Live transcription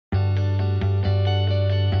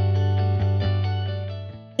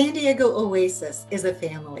San Diego Oasis is a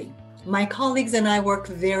family. My colleagues and I work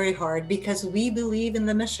very hard because we believe in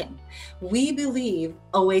the mission. We believe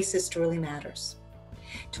Oasis truly matters.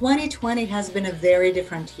 2020 has been a very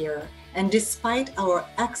different year, and despite our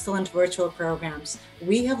excellent virtual programs,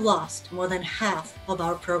 we have lost more than half of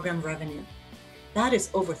our program revenue. That is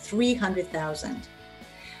over $300,000.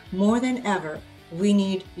 More than ever, we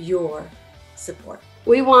need your support.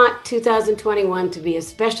 We want 2021 to be a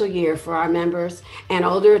special year for our members and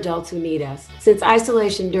older adults who need us, since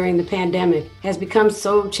isolation during the pandemic has become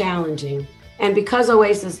so challenging. And because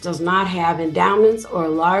Oasis does not have endowments or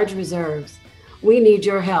large reserves, we need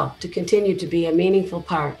your help to continue to be a meaningful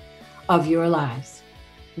part of your lives.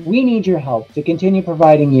 We need your help to continue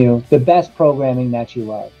providing you the best programming that you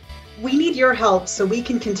love. We need your help so we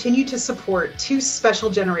can continue to support two special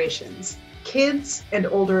generations, kids and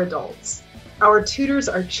older adults. Our tutors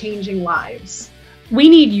are changing lives. We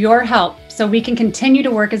need your help so we can continue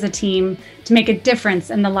to work as a team to make a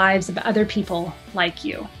difference in the lives of other people like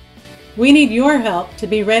you. We need your help to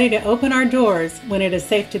be ready to open our doors when it is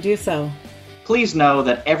safe to do so. Please know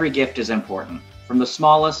that every gift is important, from the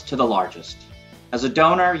smallest to the largest. As a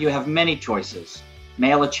donor, you have many choices.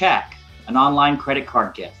 Mail a check, an online credit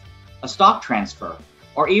card gift, a stock transfer,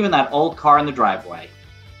 or even that old car in the driveway.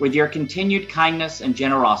 With your continued kindness and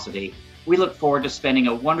generosity, we look forward to spending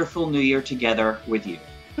a wonderful new year together with you.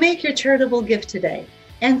 Make your charitable gift today.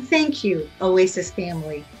 And thank you, Oasis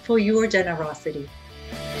family, for your generosity.